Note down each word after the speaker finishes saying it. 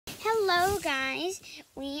guys,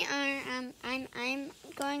 we are I'm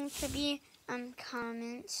going to be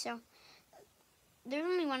comments. So there's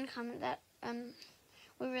only one comment that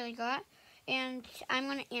we really got, and I'm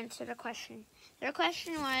going to answer the question. Their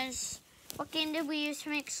question was, what game did we use to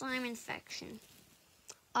make slime infection?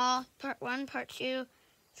 All part 1, part 2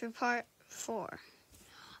 through part 4.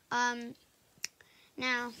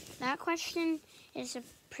 Now that question is a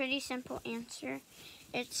pretty simple answer.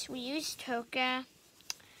 We used Toca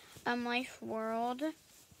Life World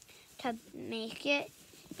to make it,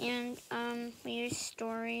 and we used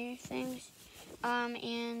story things,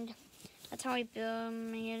 and that's how we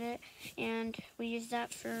made it, and we used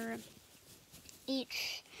that for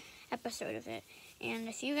each episode of it. And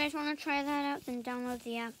if you guys want to try that out, then download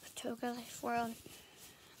the app Toca Life World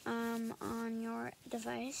on your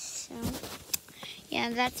device. So yeah,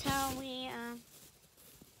 that's how we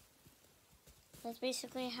that's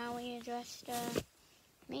basically how we just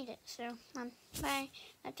made it. So bye.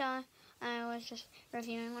 That's all. I was just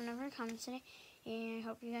reviewing one of our comments today, and I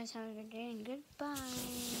hope you guys have a good day, and goodbye.